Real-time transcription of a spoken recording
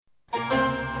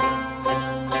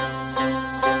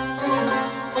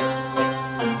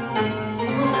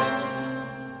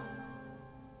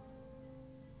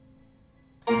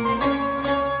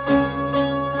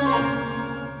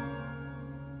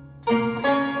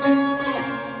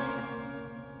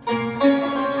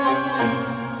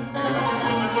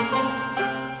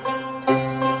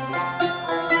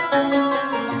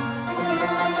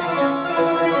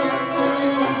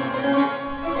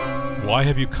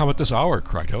have you come at this hour,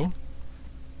 Crito?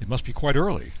 It must be quite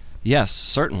early. Yes,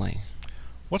 certainly.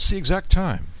 What's the exact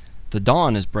time? The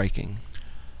dawn is breaking.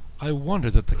 I wonder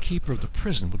that the keeper of the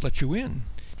prison would let you in.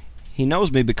 He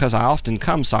knows me because I often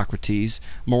come, Socrates.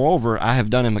 Moreover, I have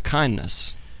done him a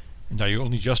kindness. And are you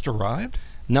only just arrived?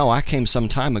 No, I came some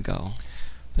time ago.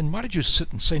 Then why did you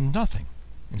sit and say nothing,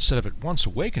 instead of at once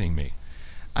awakening me?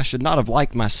 I should not have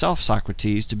liked myself,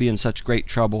 Socrates, to be in such great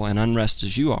trouble and unrest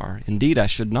as you are. Indeed, I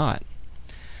should not.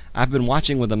 I've been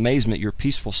watching with amazement your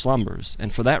peaceful slumbers,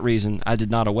 and for that reason I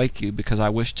did not awake you, because I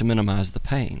wished to minimize the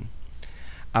pain.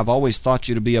 I've always thought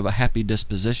you to be of a happy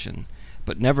disposition,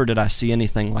 but never did I see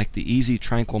anything like the easy,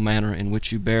 tranquil manner in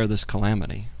which you bear this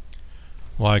calamity.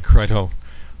 Why, Crito,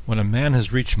 when a man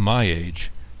has reached my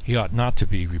age, he ought not to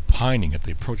be repining at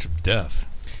the approach of death.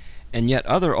 And yet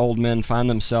other old men find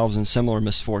themselves in similar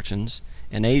misfortunes,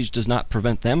 and age does not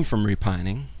prevent them from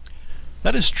repining.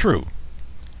 That is true.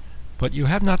 But you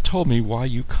have not told me why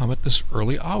you come at this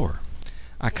early hour.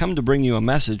 I come to bring you a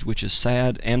message which is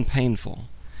sad and painful,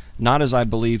 not as I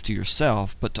believe to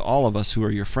yourself, but to all of us who are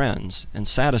your friends, and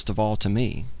saddest of all to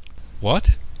me.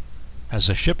 What? Has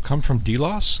a ship come from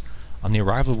Delos, on the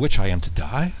arrival of which I am to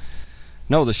die?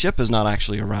 No, the ship has not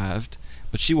actually arrived,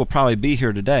 but she will probably be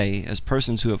here today, as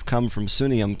persons who have come from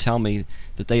Sunium tell me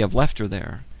that they have left her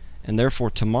there, and therefore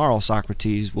tomorrow,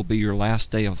 Socrates, will be your last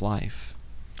day of life.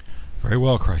 Very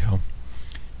well, Crito.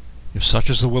 If such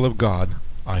is the will of God,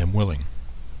 I am willing.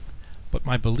 But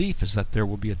my belief is that there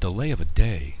will be a delay of a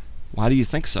day. Why do you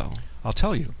think so? I'll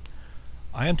tell you.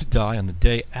 I am to die on the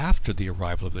day after the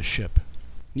arrival of the ship.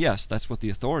 Yes, that's what the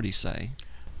authorities say.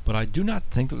 But I do not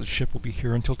think that the ship will be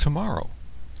here until tomorrow.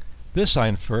 This I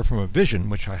infer from a vision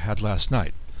which I had last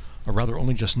night, or rather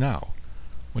only just now,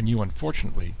 when you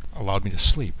unfortunately allowed me to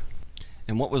sleep.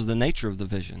 And what was the nature of the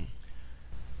vision?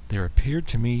 There appeared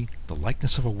to me the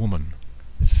likeness of a woman,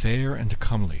 fair and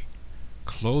comely,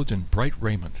 clothed in bright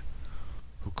raiment,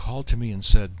 who called to me and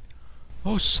said,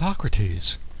 O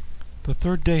Socrates, the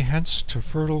third day hence to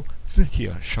fertile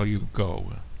Phthia shall you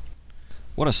go.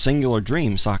 What a singular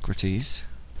dream, Socrates.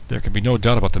 There can be no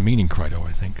doubt about the meaning, Crito,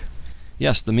 I think.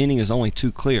 Yes, the meaning is only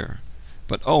too clear.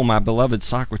 But, oh, my beloved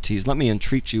Socrates, let me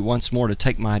entreat you once more to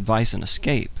take my advice and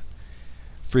escape.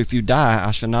 For if you die, I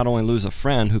shall not only lose a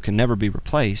friend who can never be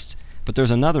replaced, but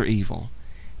there's another evil.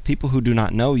 People who do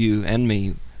not know you and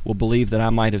me will believe that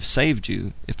I might have saved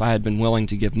you if I had been willing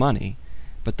to give money,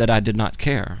 but that I did not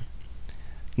care.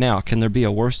 Now, can there be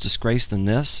a worse disgrace than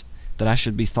this, that I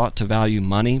should be thought to value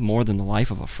money more than the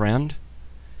life of a friend?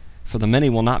 For the many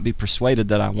will not be persuaded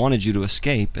that I wanted you to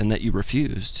escape, and that you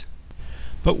refused.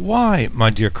 But why, my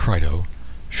dear Crito,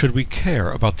 should we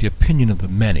care about the opinion of the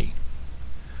many?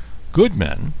 Good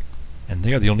men, and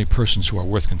they are the only persons who are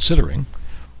worth considering,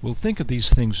 will think of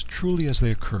these things truly as they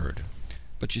occurred.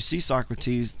 But you see,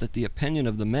 Socrates, that the opinion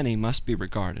of the many must be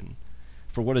regarded,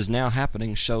 for what is now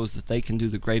happening shows that they can do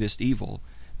the greatest evil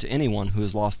to anyone who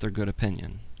has lost their good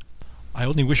opinion. I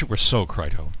only wish it were so,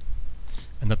 Crito,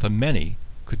 and that the many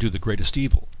could do the greatest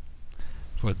evil,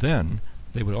 for then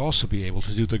they would also be able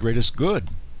to do the greatest good.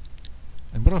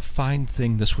 And what a fine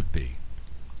thing this would be!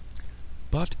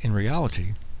 But in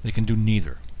reality they can do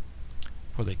neither,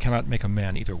 for they cannot make a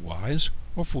man either wise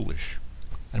or foolish,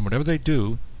 and whatever they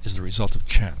do is the result of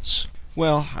chance.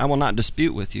 Well, I will not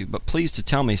dispute with you, but please to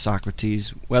tell me,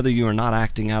 Socrates, whether you are not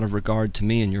acting out of regard to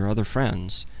me and your other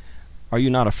friends. Are you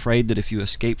not afraid that if you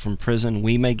escape from prison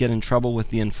we may get in trouble with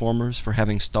the informers for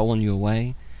having stolen you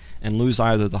away, and lose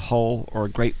either the whole or a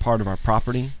great part of our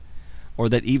property, or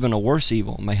that even a worse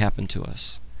evil may happen to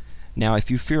us? Now if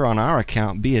you fear on our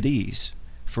account, be at ease,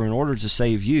 for in order to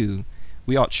save you,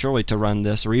 we ought surely to run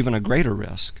this or even a greater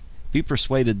risk. Be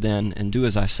persuaded then, and do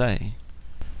as I say.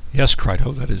 Yes,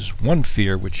 Crito, that is one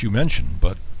fear which you mention,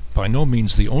 but by no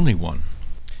means the only one.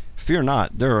 Fear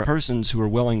not, there are persons who are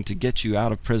willing to get you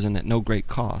out of prison at no great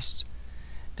cost.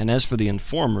 And as for the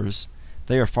informers,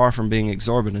 they are far from being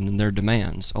exorbitant in their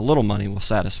demands. A little money will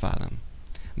satisfy them.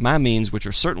 My means, which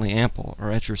are certainly ample,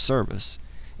 are at your service,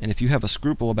 and if you have a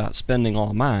scruple about spending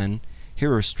all mine,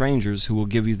 here are strangers who will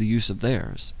give you the use of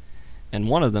theirs. And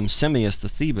one of them, Simmias the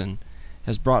Theban,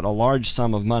 has brought a large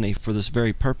sum of money for this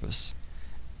very purpose,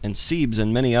 and Cebes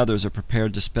and many others are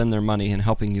prepared to spend their money in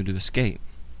helping you to escape.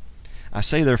 I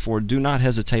say therefore, do not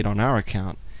hesitate on our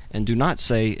account, and do not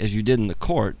say, as you did in the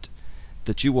court,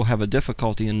 that you will have a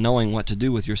difficulty in knowing what to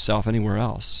do with yourself anywhere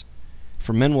else.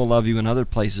 For men will love you in other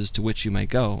places to which you may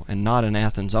go, and not in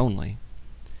Athens only.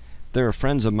 There are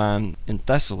friends of mine in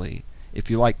Thessaly, if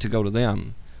you like to go to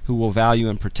them, who will value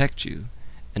and protect you,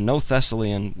 and no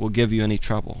Thessalian will give you any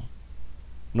trouble.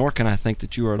 Nor can I think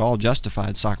that you are at all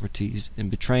justified, Socrates, in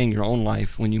betraying your own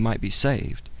life when you might be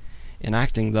saved. In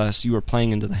acting thus, you are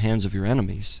playing into the hands of your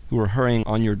enemies, who are hurrying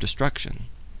on your destruction.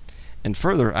 And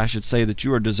further, I should say that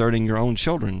you are deserting your own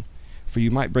children, for you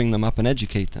might bring them up and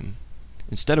educate them,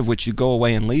 instead of which you go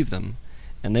away and leave them,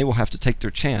 and they will have to take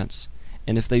their chance,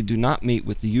 and if they do not meet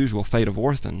with the usual fate of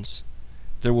orphans,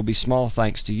 there will be small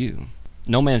thanks to you.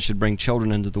 No man should bring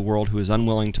children into the world who is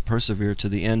unwilling to persevere to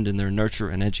the end in their nurture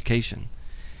and education.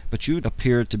 But you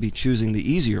appear to be choosing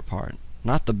the easier part,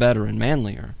 not the better and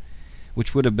manlier,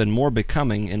 which would have been more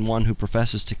becoming in one who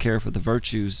professes to care for the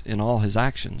virtues in all his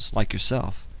actions, like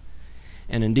yourself.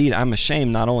 And indeed I am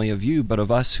ashamed not only of you, but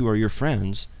of us who are your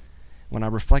friends, when I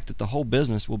reflect that the whole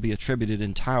business will be attributed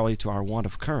entirely to our want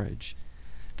of courage.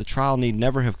 The trial need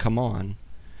never have come on,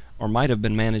 or might have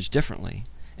been managed differently,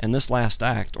 and this last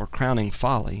act, or crowning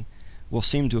folly, will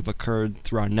seem to have occurred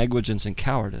through our negligence and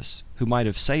cowardice, who might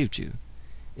have saved you,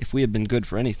 if we had been good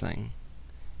for anything.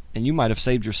 And you might have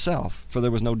saved yourself, for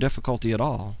there was no difficulty at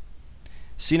all.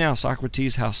 See now,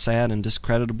 Socrates, how sad and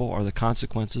discreditable are the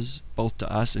consequences, both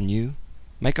to us and you.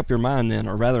 Make up your mind then,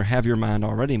 or rather have your mind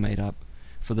already made up,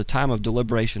 for the time of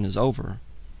deliberation is over,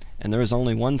 and there is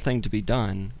only one thing to be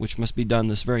done, which must be done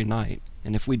this very night,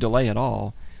 and if we delay at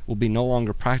all, will be no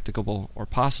longer practicable or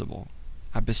possible.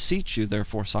 I beseech you,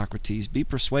 therefore, Socrates, be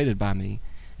persuaded by me,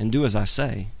 and do as I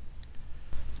say.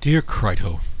 Dear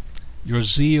Crito, your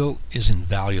zeal is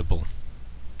invaluable,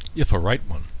 if a right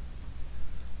one.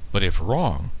 But if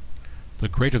wrong, the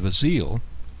greater the zeal,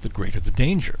 the greater the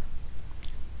danger.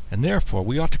 And therefore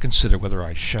we ought to consider whether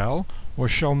I shall or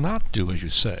shall not do as you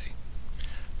say.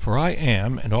 For I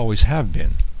am, and always have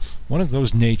been, one of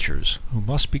those natures who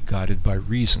must be guided by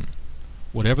reason,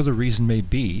 whatever the reason may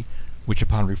be, which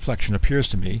upon reflection appears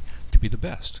to me to be the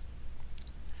best.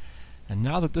 And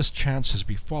now that this chance has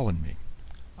befallen me,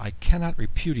 I cannot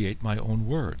repudiate my own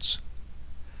words.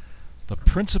 The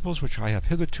principles which I have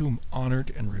hitherto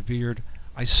honored and revered,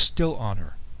 I still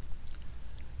honor.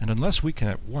 And unless we can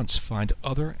at once find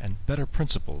other and better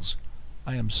principles,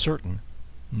 I am certain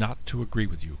not to agree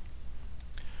with you.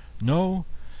 No,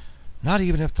 not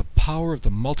even if the power of the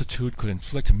multitude could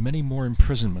inflict many more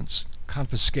imprisonments,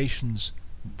 confiscations,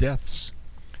 deaths,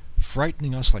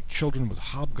 frightening us like children with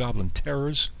hobgoblin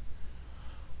terrors.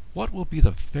 What will be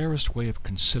the fairest way of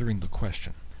considering the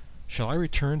question? Shall I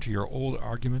return to your old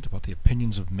argument about the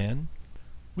opinions of men?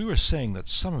 We were saying that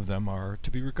some of them are to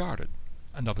be regarded,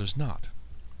 and others not.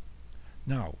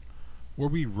 Now, were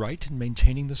we right in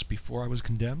maintaining this before I was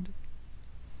condemned?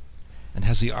 And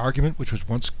has the argument which was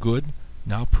once good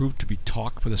now proved to be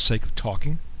talk for the sake of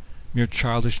talking, mere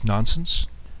childish nonsense?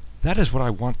 That is what I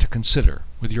want to consider,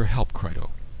 with your help, Crito.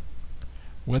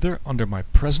 Whether, under my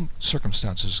present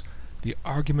circumstances, the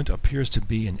argument appears to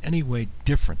be in any way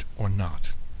different or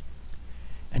not,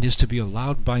 and is to be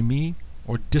allowed by me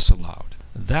or disallowed.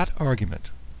 That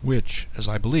argument, which, as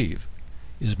I believe,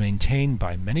 is maintained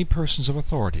by many persons of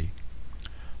authority,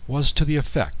 was to the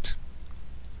effect,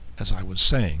 as I was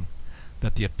saying,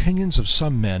 that the opinions of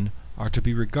some men are to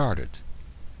be regarded,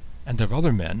 and of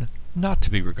other men not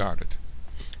to be regarded.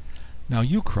 Now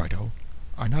you, Crito,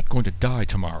 are not going to die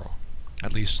tomorrow.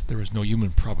 At least there is no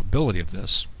human probability of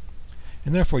this,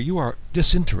 and therefore you are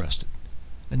disinterested,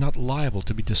 and not liable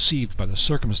to be deceived by the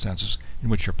circumstances in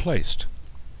which you're placed.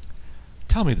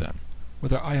 Tell me, then,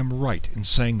 whether I am right in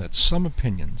saying that some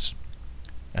opinions,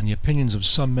 and the opinions of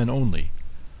some men only,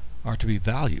 are to be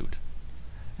valued,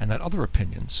 and that other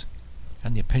opinions,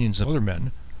 and the opinions of other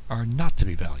men, are not to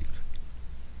be valued.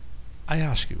 I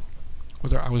ask you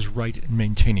whether I was right in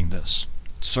maintaining this.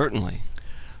 Certainly.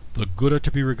 The good are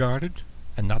to be regarded,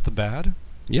 and not the bad?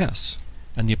 Yes.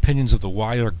 And the opinions of the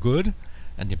wise are good,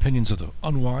 and the opinions of the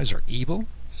unwise are evil?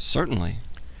 Certainly.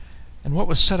 And what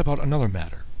was said about another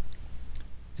matter?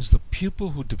 Is the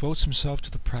pupil who devotes himself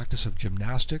to the practice of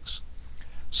gymnastics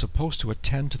supposed to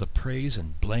attend to the praise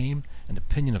and blame and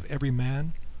opinion of every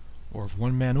man, or of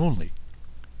one man only,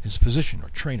 his physician or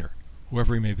trainer,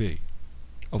 whoever he may be?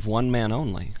 Of one man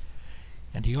only.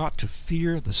 And he ought to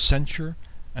fear the censure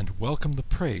and welcome the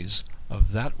praise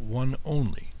of that one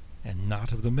only, and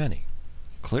not of the many.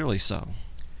 Clearly so.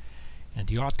 And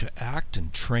he ought to act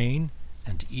and train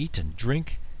and eat and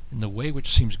drink in the way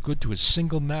which seems good to his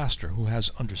single master who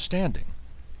has understanding,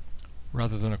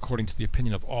 rather than according to the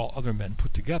opinion of all other men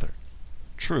put together.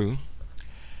 True.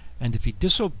 And if he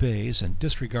disobeys and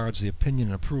disregards the opinion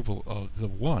and approval of the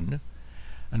one,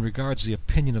 and regards the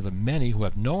opinion of the many who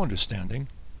have no understanding,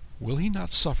 will he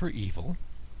not suffer evil?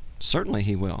 Certainly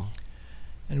he will.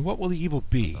 And what will the evil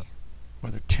be,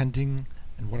 whether tending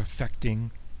and what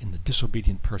affecting in the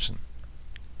disobedient person?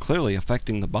 Clearly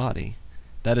affecting the body,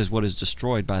 That is what is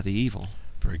destroyed by the evil.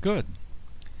 Very good.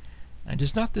 And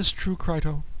is not this true,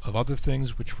 Crito, of other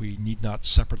things which we need not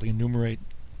separately enumerate?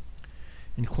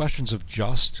 In questions of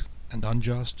just and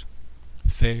unjust,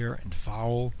 fair and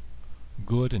foul,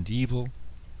 good and evil,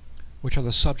 which are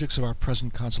the subjects of our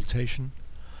present consultation,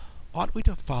 ought we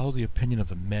to follow the opinion of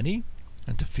the many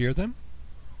and to fear them,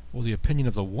 or the opinion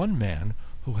of the one man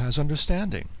who has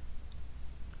understanding?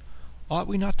 Ought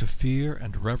we not to fear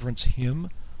and reverence him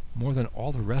more than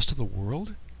all the rest of the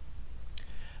world?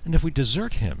 And if we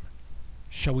desert him,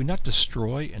 shall we not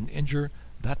destroy and injure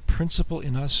that principle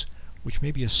in us which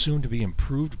may be assumed to be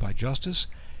improved by justice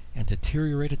and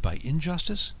deteriorated by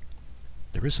injustice?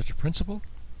 There is such a principle?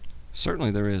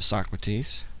 Certainly there is,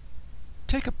 Socrates.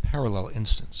 Take a parallel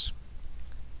instance.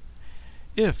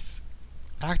 If,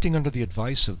 acting under the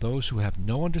advice of those who have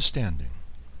no understanding,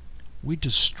 we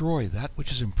destroy that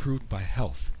which is improved by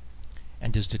health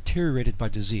and is deteriorated by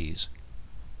disease,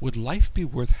 would life be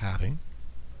worth having?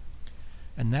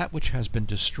 And that which has been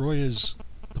destroyed is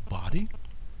the body?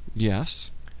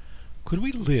 Yes. Could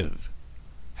we live,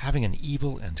 having an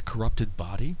evil and corrupted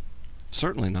body?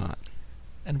 Certainly not.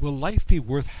 And will life be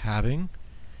worth having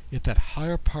if that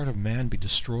higher part of man be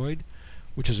destroyed,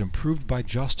 which is improved by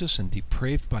justice and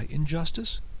depraved by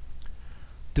injustice?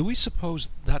 Do we suppose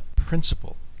that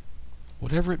principle,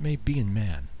 whatever it may be in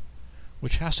man,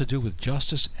 which has to do with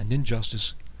justice and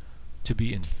injustice, to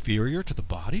be inferior to the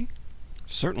body?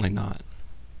 Certainly not.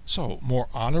 So, more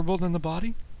honorable than the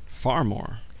body? Far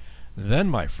more. Then,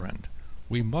 my friend,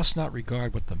 we must not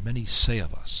regard what the many say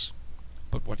of us,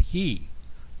 but what he,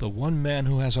 the one man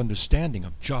who has understanding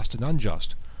of just and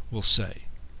unjust, will say,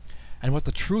 and what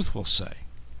the truth will say.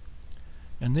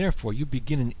 And therefore you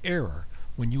begin in error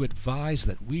when you advise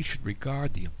that we should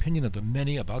regard the opinion of the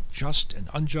many about just and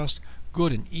unjust,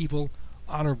 good and evil,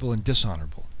 honorable and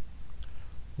dishonorable.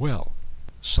 Well,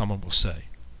 someone will say,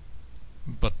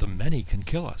 but the many can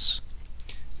kill us.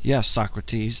 Yes,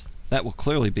 Socrates, that will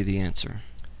clearly be the answer.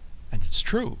 And it's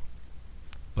true.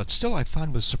 But still I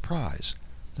find with surprise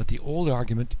that the old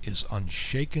argument is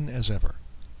unshaken as ever.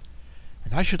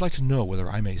 And I should like to know whether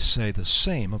I may say the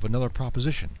same of another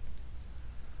proposition,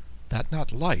 that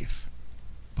not life,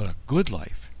 but a good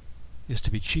life, is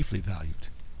to be chiefly valued.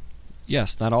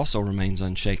 Yes, that also remains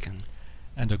unshaken.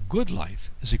 And a good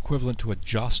life is equivalent to a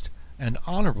just and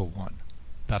honorable one.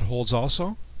 That holds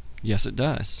also? Yes, it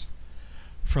does.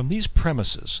 From these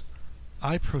premises,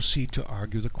 I proceed to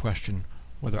argue the question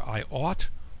whether I ought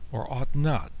or ought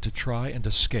not to try and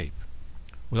escape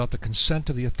without the consent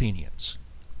of the Athenians.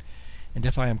 And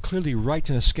if I am clearly right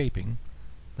in escaping,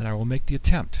 then I will make the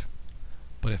attempt,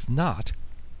 but if not,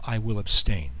 I will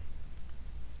abstain.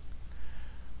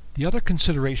 The other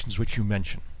considerations which you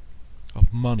mention,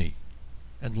 of money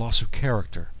and loss of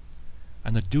character,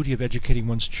 and the duty of educating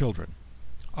one's children,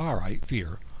 are, I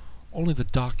fear, only the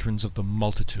doctrines of the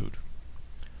multitude,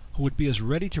 who would be as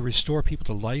ready to restore people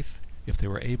to life, if they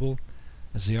were able,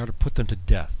 as they are to put them to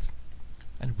death,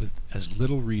 and with as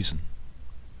little reason.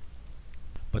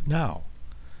 But now,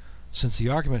 since the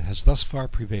argument has thus far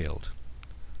prevailed,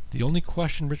 the only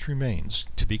question which remains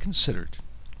to be considered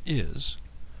is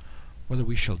whether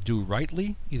we shall do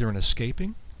rightly either in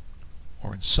escaping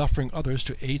or in suffering others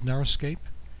to aid in our escape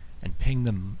and paying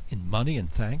them in money and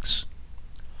thanks,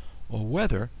 or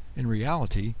whether, in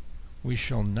reality, we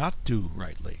shall not do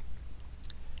rightly.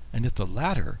 And if the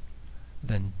latter,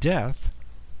 then death,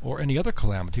 or any other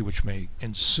calamity which may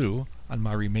ensue on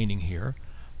my remaining here,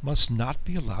 must not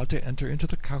be allowed to enter into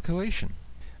the calculation.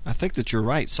 I think that you're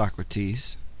right,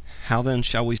 Socrates. How then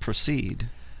shall we proceed?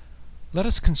 Let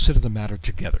us consider the matter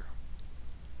together.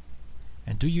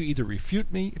 And do you either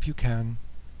refute me, if you can,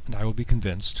 and I will be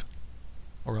convinced,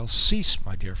 or else cease,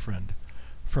 my dear friend,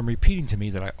 from repeating to me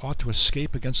that I ought to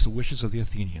escape against the wishes of the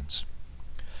Athenians.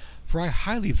 For I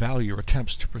highly value your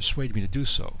attempts to persuade me to do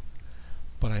so,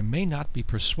 but I may not be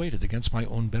persuaded against my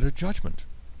own better judgment.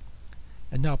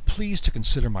 And now please to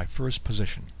consider my first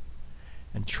position,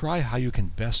 and try how you can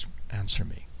best answer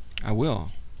me. I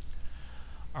will.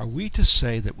 Are we to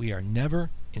say that we are never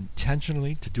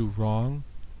intentionally to do wrong,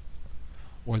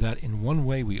 or that in one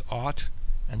way we ought,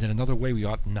 and in another way we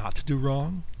ought not to do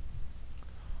wrong?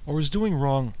 Or is doing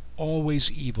wrong always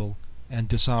evil and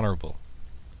dishonorable,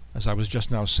 as I was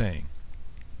just now saying,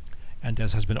 and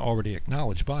as has been already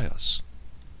acknowledged by us?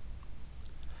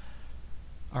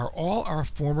 Are all our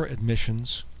former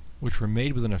admissions, which were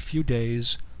made within a few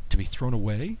days, to be thrown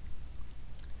away?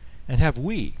 And have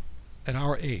we, at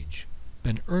our age,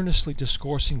 been earnestly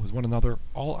discoursing with one another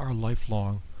all our life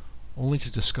long, only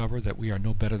to discover that we are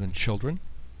no better than children?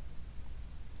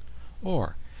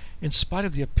 Or, in spite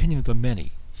of the opinion of the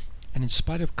many, And in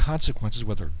spite of consequences,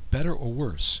 whether better or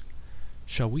worse,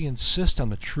 shall we insist on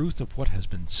the truth of what has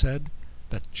been said,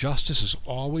 that justice is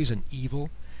always an evil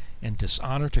and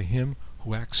dishonor to him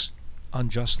who acts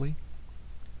unjustly?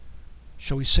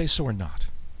 Shall we say so or not?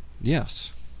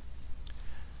 Yes.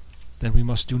 Then we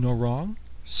must do no wrong,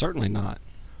 Certainly not.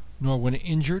 nor when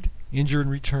injured, injure in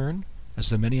return, as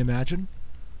the many imagine,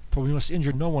 for we must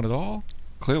injure no one at all.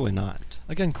 Clearly not.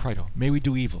 Again, Crito, may we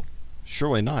do evil?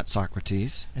 Surely not,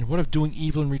 Socrates. And what of doing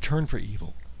evil in return for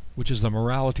evil, which is the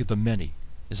morality of the many?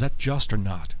 Is that just or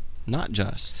not? Not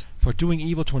just. For doing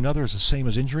evil to another is the same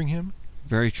as injuring him?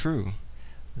 Very true.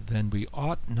 Then we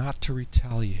ought not to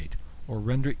retaliate or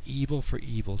render evil for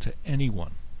evil to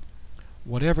anyone,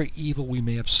 whatever evil we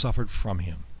may have suffered from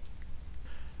him.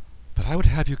 But I would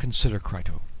have you consider,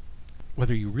 Crito,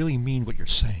 whether you really mean what you're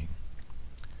saying.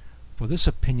 For this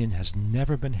opinion has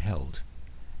never been held,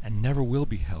 and never will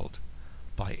be held,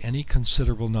 by any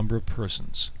considerable number of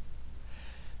persons.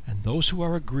 And those who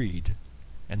are agreed,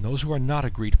 and those who are not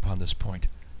agreed upon this point,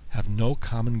 have no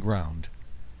common ground,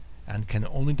 and can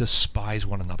only despise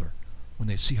one another when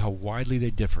they see how widely they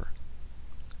differ.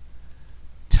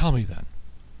 Tell me, then,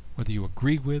 whether you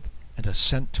agree with and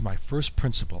assent to my first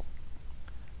principle,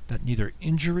 that neither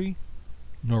injury,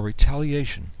 nor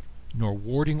retaliation, nor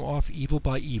warding off evil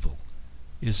by evil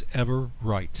is ever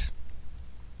right.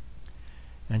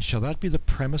 And shall that be the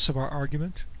premise of our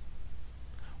argument?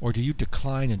 Or do you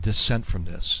decline and dissent from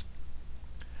this?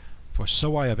 For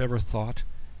so I have ever thought,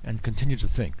 and continue to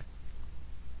think.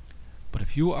 But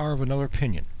if you are of another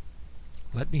opinion,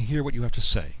 let me hear what you have to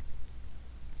say.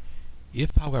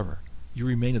 If, however, you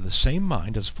remain of the same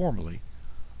mind as formerly,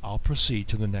 I'll proceed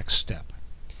to the next step.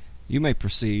 You may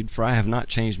proceed, for I have not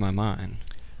changed my mind.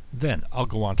 Then I'll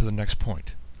go on to the next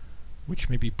point, which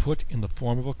may be put in the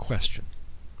form of a question.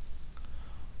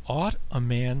 Ought a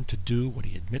man to do what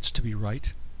he admits to be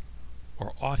right,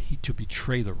 or ought he to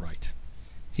betray the right?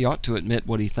 He ought to admit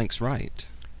what he thinks right.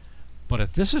 But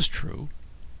if this is true,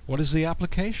 what is the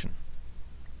application?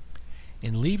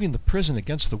 In leaving the prison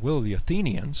against the will of the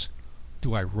Athenians,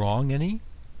 do I wrong any?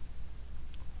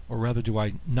 Or rather, do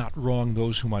I not wrong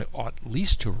those whom I ought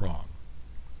least to wrong?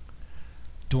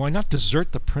 Do I not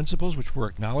desert the principles which were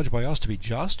acknowledged by us to be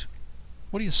just?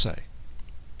 What do you say?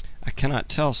 I cannot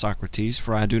tell, Socrates,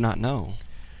 for I do not know.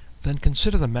 Then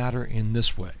consider the matter in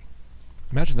this way.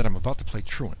 Imagine that I'm about to play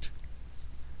truant.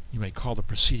 You may call the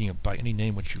proceeding by any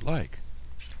name which you like.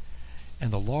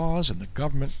 And the laws and the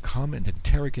government come and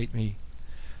interrogate me.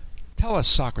 Tell us,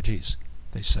 Socrates,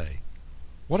 they say,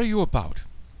 what are you about?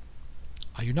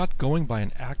 Are you not going by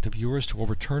an act of yours to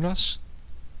overturn us,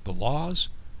 the laws,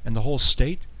 and the whole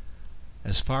state,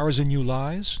 as far as in you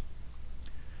lies?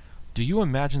 Do you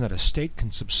imagine that a state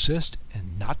can subsist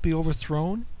and not be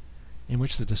overthrown, in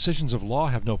which the decisions of law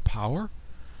have no power,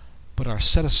 but are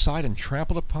set aside and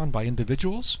trampled upon by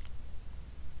individuals?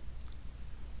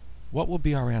 What will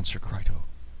be our answer, Crito,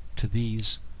 to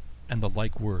these and the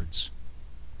like words?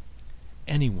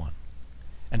 Anyone,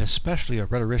 and especially a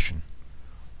rhetorician,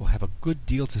 will have a good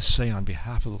deal to say on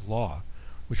behalf of the law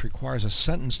which requires a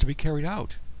sentence to be carried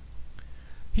out.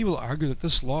 He will argue that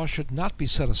this law should not be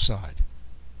set aside.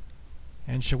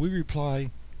 And shall we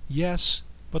reply, yes,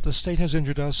 but the state has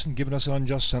injured us and given us an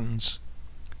unjust sentence?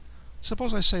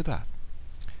 Suppose I say that.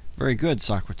 Very good,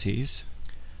 Socrates.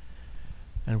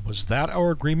 And was that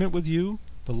our agreement with you?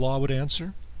 The law would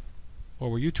answer. Or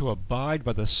were you to abide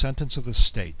by the sentence of the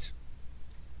state?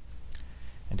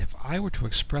 And if I were to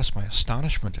express my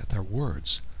astonishment at their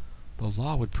words, the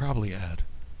law would probably add,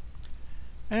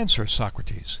 answer,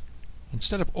 Socrates.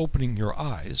 Instead of opening your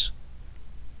eyes,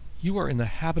 you are in the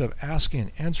habit of asking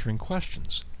and answering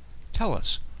questions. Tell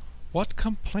us, what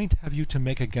complaint have you to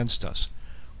make against us,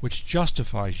 which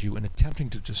justifies you in attempting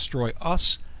to destroy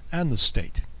us and the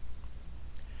state?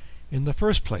 In the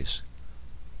first place,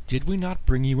 did we not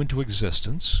bring you into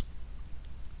existence?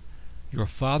 Your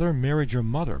father married your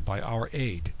mother by our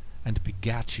aid, and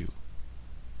begat you.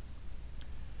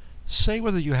 Say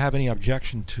whether you have any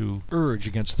objection to urge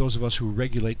against those of us who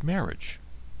regulate marriage.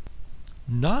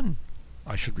 None,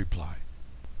 I should reply.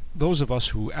 Those of us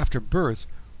who, after birth,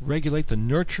 regulate the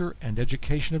nurture and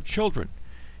education of children,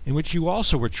 in which you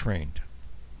also were trained.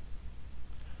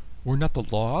 Were not the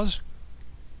laws,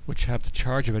 which have the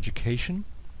charge of education,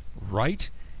 right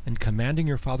in commanding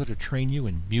your father to train you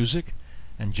in music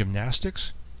and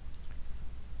gymnastics?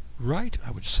 Right, I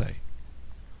would say.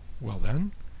 Well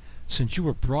then, since you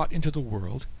were brought into the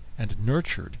world and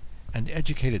nurtured and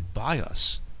educated by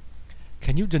us,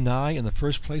 can you deny in the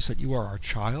first place that you are our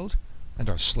child and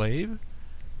our slave,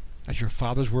 as your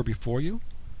fathers were before you?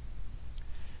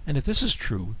 And if this is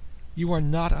true, you are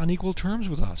not on equal terms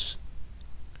with us,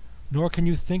 nor can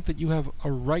you think that you have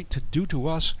a right to do to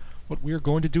us what we are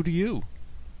going to do to you.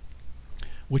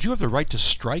 Would you have the right to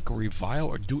strike or revile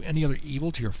or do any other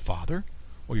evil to your father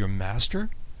or your master,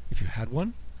 if you had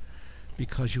one,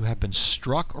 because you have been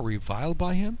struck or reviled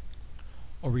by him,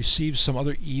 or received some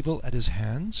other evil at his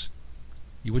hands?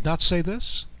 You would not say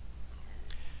this?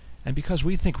 And because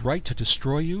we think right to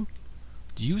destroy you,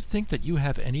 do you think that you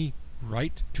have any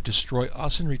right to destroy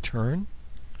us in return,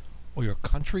 or your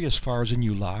country as far as in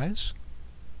you lies?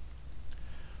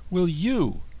 Will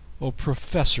you, O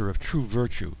professor of true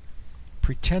virtue,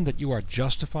 pretend that you are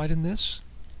justified in this?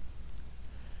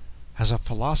 Has a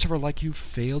philosopher like you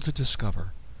failed to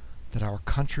discover that our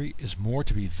country is more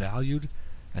to be valued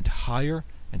and higher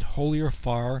and holier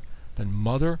far than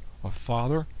mother or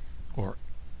father or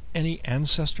any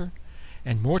ancestor,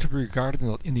 and more to be regarded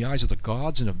in the eyes of the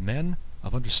gods and of men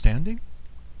of understanding?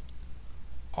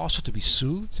 Also to be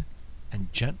soothed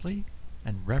and gently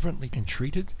and reverently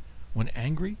entreated when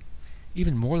angry,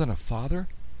 even more than a father,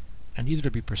 and either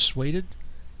to be persuaded,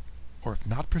 or if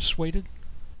not persuaded,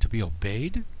 to be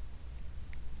obeyed?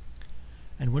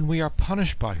 And when we are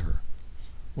punished by her,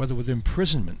 whether with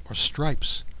imprisonment or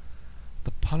stripes,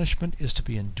 the punishment is to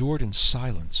be endured in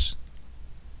silence.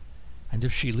 And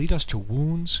if she lead us to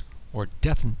wounds or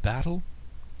death in battle,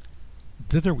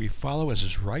 thither we follow as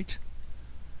is right.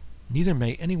 Neither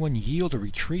may anyone yield or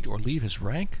retreat or leave his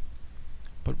rank,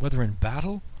 but whether in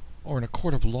battle or in a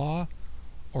court of law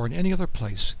or in any other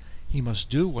place, he must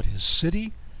do what his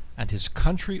city and his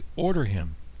country order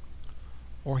him,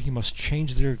 or he must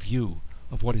change their view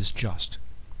of what is just.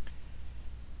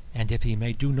 And if he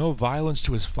may do no violence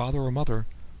to his father or mother,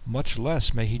 much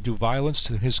less may he do violence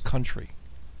to his country.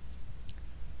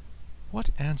 What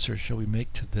answer shall we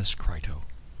make to this, Crito?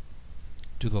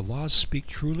 Do the laws speak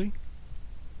truly,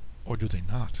 or do they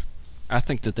not? I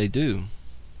think that they do.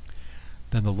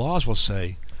 Then the laws will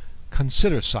say,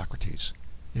 "Consider, Socrates,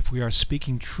 if we are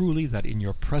speaking truly that in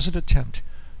your present attempt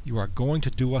you are going to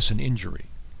do us an injury.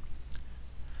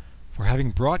 For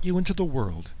having brought you into the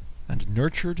world, and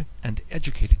nurtured and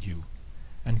educated you,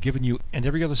 and given you and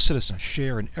every other citizen a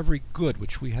share in every good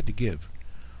which we had to give,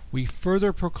 we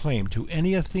further proclaim to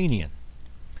any Athenian,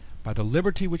 by the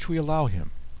liberty which we allow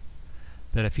him,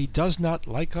 that if he does not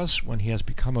like us when he has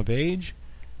become of age,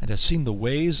 and has seen the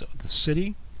ways of the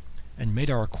city, and made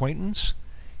our acquaintance,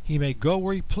 he may go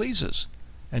where he pleases,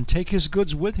 and take his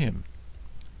goods with him.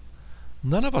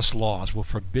 None of us laws will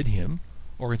forbid him,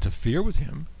 or interfere with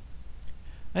him.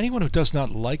 Anyone who does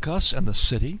not like us and the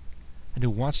city, and who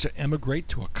wants to emigrate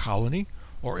to a colony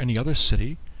or any other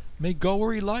city, may go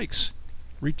where he likes,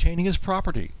 retaining his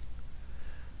property.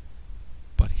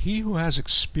 But he who has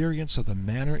experience of the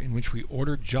manner in which we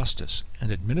order justice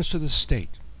and administer the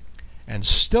state, and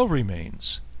still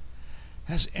remains,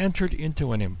 has entered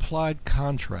into an implied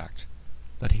contract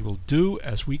that he will do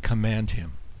as we command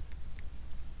him.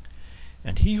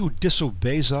 And he who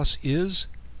disobeys us is,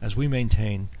 as we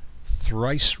maintain,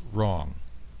 thrice wrong.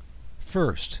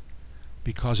 First,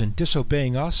 because in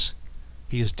disobeying us,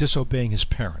 he is disobeying his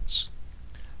parents.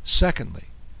 Secondly,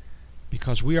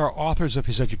 because we are authors of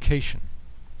his education.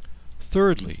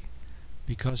 Thirdly,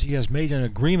 because he has made an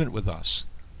agreement with us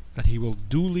that he will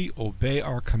duly obey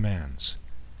our commands.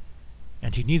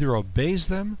 And he neither obeys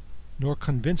them nor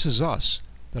convinces us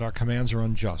that our commands are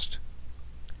unjust.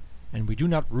 And we do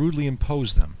not rudely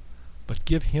impose them, but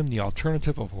give him the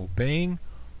alternative of obeying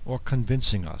or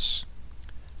convincing us.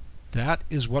 That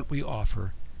is what we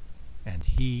offer, and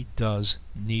he does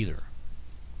neither.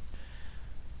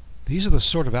 These are the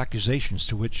sort of accusations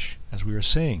to which, as we were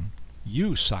saying,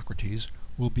 you, Socrates,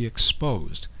 will be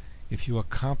exposed if you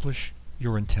accomplish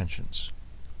your intentions.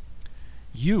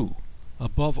 You,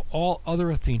 above all other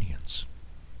Athenians.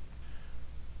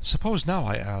 Suppose now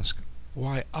I ask,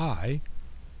 why I,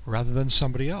 rather than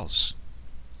somebody else?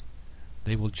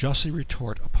 They will justly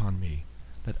retort upon me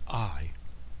that I,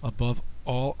 above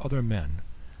all other men,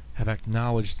 have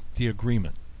acknowledged the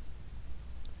agreement.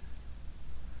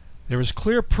 There is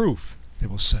clear proof, they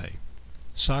will say,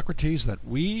 Socrates, that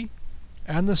we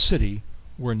and the city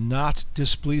were not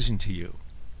displeasing to you.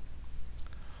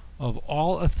 Of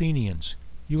all Athenians,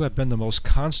 you have been the most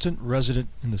constant resident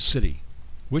in the city,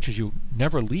 which, as you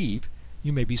never leave,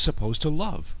 you may be supposed to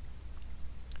love.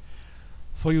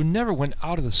 For you never went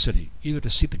out of the city, either to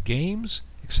see the games,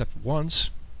 except once,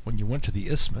 when you went to the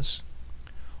Isthmus,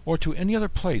 or to any other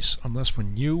place unless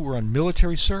when you were on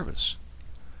military service.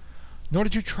 Nor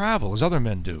did you travel as other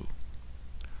men do,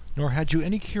 nor had you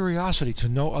any curiosity to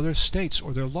know other states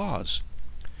or their laws.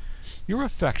 Your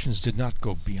affections did not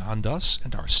go beyond us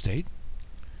and our state.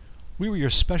 We were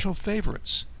your special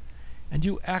favorites, and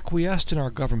you acquiesced in our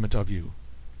government of you.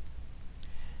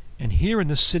 And here in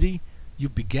this city you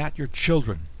begat your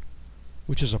children,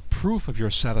 which is a proof of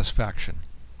your satisfaction.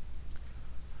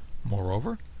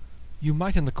 Moreover, you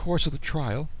might in the course of the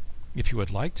trial, if you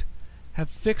had liked, have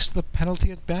fixed the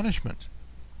penalty at banishment.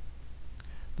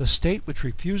 The state which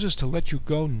refuses to let you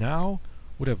go now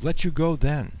would have let you go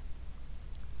then.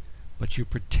 But you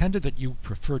pretended that you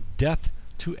preferred death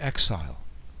to exile,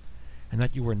 and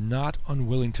that you were not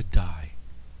unwilling to die.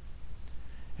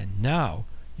 And now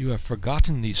you have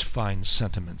forgotten these fine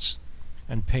sentiments,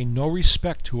 and pay no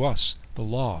respect to us, the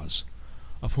laws,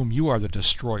 of whom you are the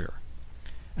destroyer,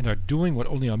 and are doing what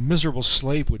only a miserable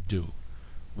slave would do,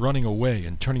 running away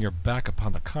and turning your back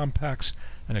upon the compacts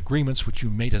and agreements which you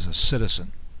made as a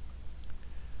citizen.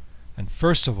 And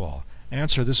first of all,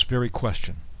 answer this very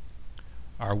question.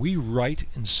 Are we right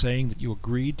in saying that you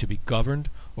agreed to be governed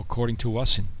according to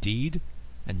us in deed,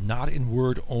 and not in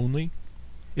word only?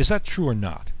 Is that true or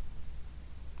not?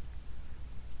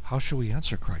 How shall we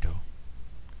answer, Crito?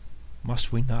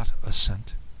 Must we not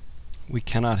assent? We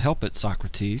cannot help it,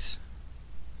 Socrates.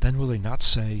 Then will they not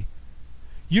say,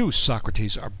 You,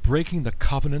 Socrates, are breaking the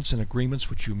covenants and agreements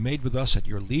which you made with us at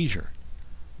your leisure,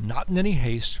 not in any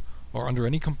haste or under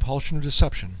any compulsion or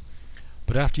deception,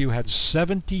 but after you had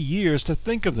 70 years to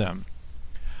think of them,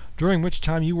 during which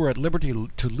time you were at liberty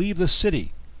to leave the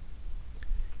city.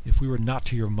 If we were not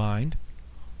to your mind,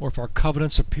 or if our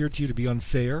covenants appeared to you to be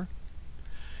unfair,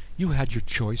 you had your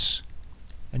choice,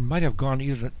 and might have gone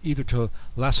either to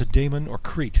Lacedaemon or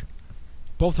Crete,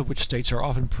 both of which states are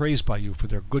often praised by you for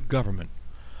their good government,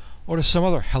 or to some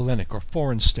other Hellenic or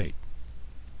foreign state.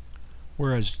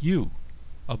 Whereas you,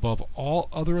 above all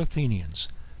other Athenians,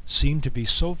 seem to be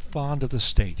so fond of the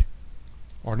state,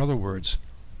 or in other words,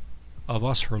 of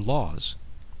us her laws,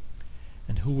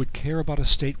 and who would care about a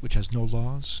state which has no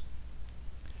laws?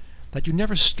 That you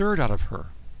never stirred out of her.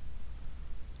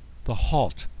 The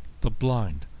halt, the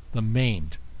blind, the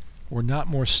maimed, were not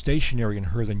more stationary in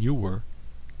her than you were.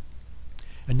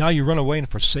 And now you run away and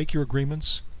forsake your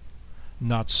agreements?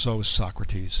 Not so,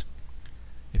 Socrates.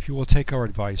 If you will take our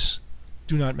advice,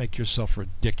 do not make yourself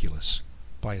ridiculous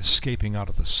by escaping out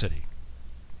of the city.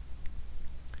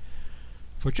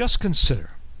 For just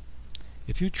consider,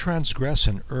 if you transgress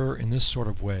and err in this sort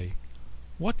of way,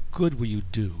 what good will you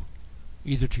do,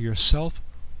 either to yourself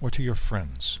or to your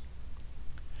friends?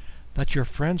 That your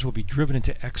friends will be driven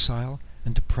into exile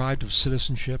and deprived of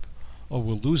citizenship, or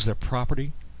will lose their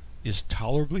property, is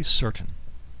tolerably certain.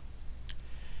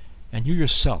 And you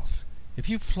yourself, if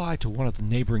you fly to one of the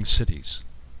neighboring cities,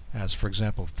 as for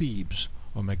example Thebes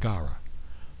or Megara,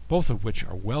 both of which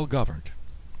are well governed,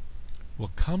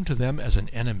 will come to them as an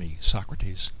enemy,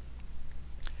 Socrates,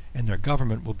 and their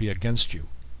government will be against you,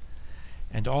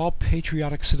 and all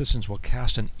patriotic citizens will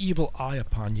cast an evil eye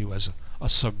upon you as a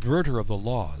subverter of the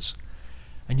laws,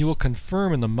 and you will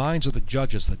confirm in the minds of the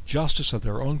judges the justice of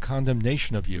their own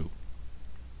condemnation of you.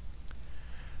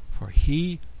 For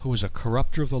he who is a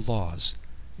corrupter of the laws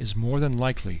is more than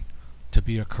likely to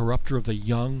be a corrupter of the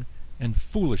young and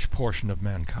foolish portion of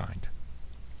mankind.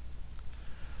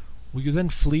 Will you then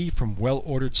flee from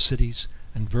well-ordered cities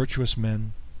and virtuous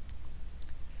men?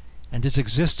 And is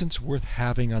existence worth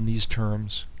having on these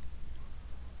terms?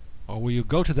 Or will you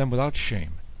go to them without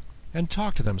shame, and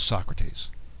talk to them, Socrates?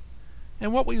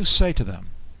 And what will you say to them?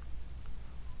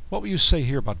 What will you say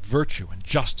here about virtue and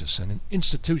justice and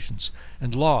institutions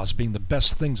and laws being the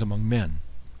best things among men?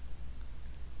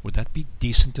 Would that be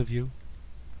decent of you?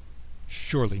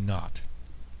 Surely not.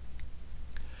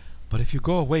 But if you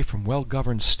go away from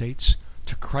well-governed states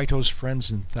to Crito's friends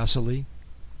in Thessaly,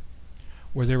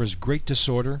 where there is great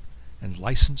disorder and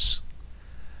license,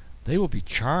 they will be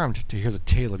charmed to hear the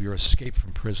tale of your escape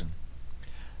from prison,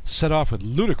 set off with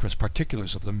ludicrous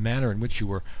particulars of the manner in which you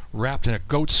were wrapped in a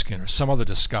goatskin or some other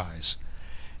disguise,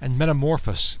 and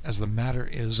metamorphosed as the matter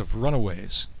is of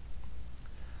runaways.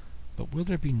 But will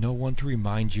there be no one to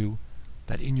remind you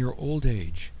that in your old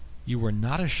age you were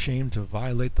not ashamed to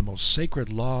violate the most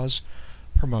sacred laws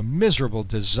from a miserable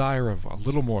desire of a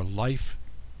little more life?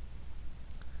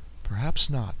 Perhaps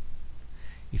not,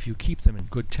 if you keep them in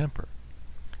good temper.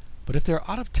 But if they're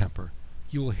out of temper,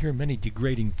 you will hear many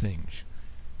degrading things.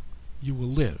 You will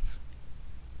live.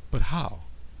 But how?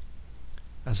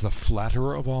 As the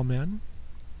flatterer of all men?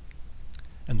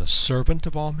 And the servant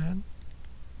of all men?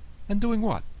 And doing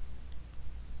what?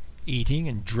 Eating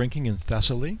and drinking in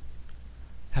Thessaly?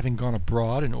 Having gone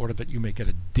abroad in order that you may get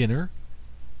a dinner?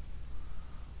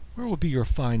 Where will be your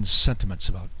fine sentiments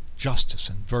about justice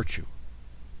and virtue?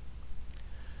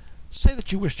 Say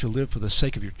that you wish to live for the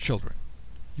sake of your children,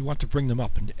 You want to bring them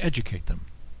up and educate them.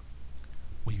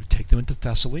 Will you take them into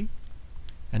Thessaly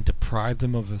and deprive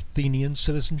them of Athenian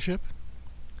citizenship?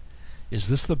 Is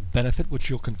this the benefit which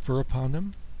you'll confer upon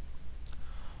them?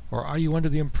 Or are you under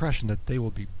the impression that they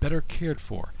will be better cared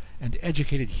for and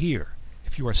educated here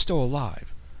if you are still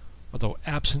alive, although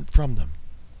absent from them?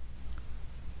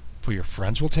 For your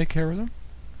friends will take care of them?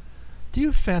 Do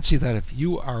you fancy that if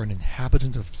you are an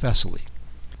inhabitant of Thessaly,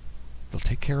 they'll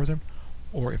take care of them,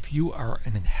 or if you are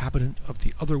an inhabitant of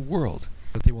the other world,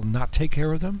 that they will not take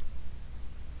care of them?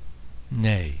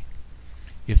 Nay,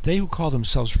 if they who call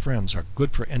themselves friends are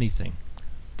good for anything,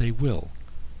 they will.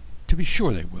 To be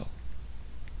sure they will.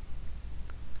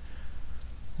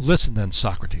 Listen then,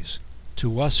 Socrates,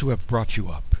 to us who have brought you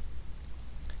up.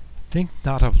 Think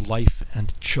not of life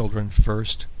and children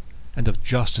first, and of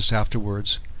justice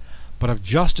afterwards, but of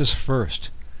justice first,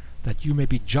 that you may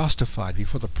be justified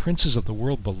before the princes of the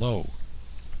world below.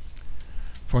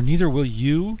 For neither will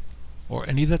you or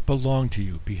any that belong to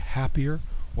you be happier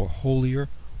or holier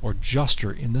or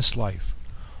juster in this life,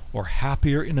 or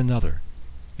happier in another,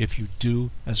 if you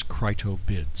do as Crito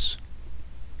bids.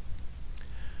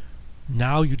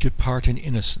 Now you depart in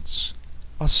innocence,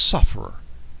 a sufferer,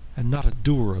 and not a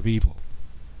doer of evil,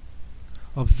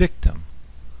 a victim,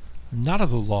 not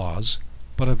of the laws,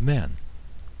 but of men.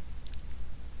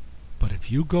 But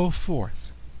if you go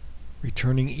forth,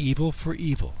 returning evil for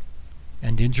evil,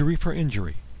 and injury for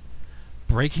injury,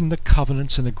 breaking the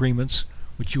covenants and agreements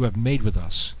which you have made with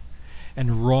us,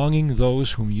 and wronging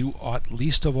those whom you ought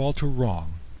least of all to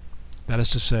wrong, that is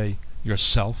to say,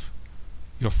 yourself,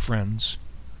 your friends,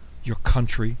 your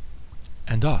country,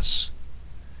 and us,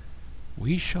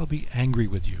 we shall be angry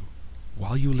with you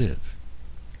while you live,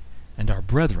 and our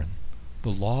brethren, the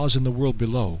laws in the world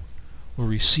below, will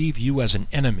receive you as an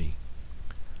enemy,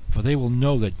 for they will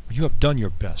know that you have done your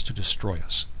best to destroy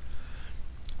us.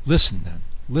 Listen then,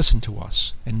 listen to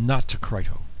us, and not to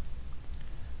Crito.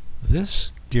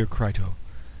 This, dear Crito,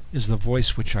 is the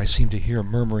voice which I seem to hear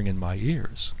murmuring in my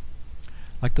ears,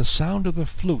 like the sound of the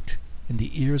flute in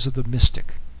the ears of the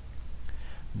mystic.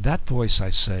 That voice, I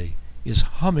say, is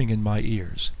humming in my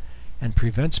ears, and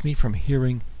prevents me from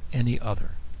hearing any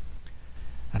other.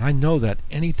 And I know that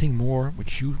anything more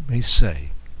which you may say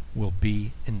will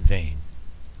be in vain.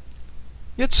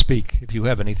 Yet speak, if you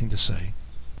have anything to say.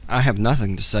 I have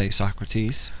nothing to say,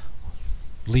 Socrates.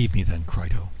 Leave me then,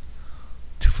 Crito,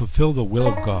 to fulfill the will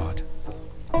of God,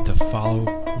 and to follow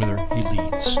whither he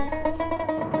leads.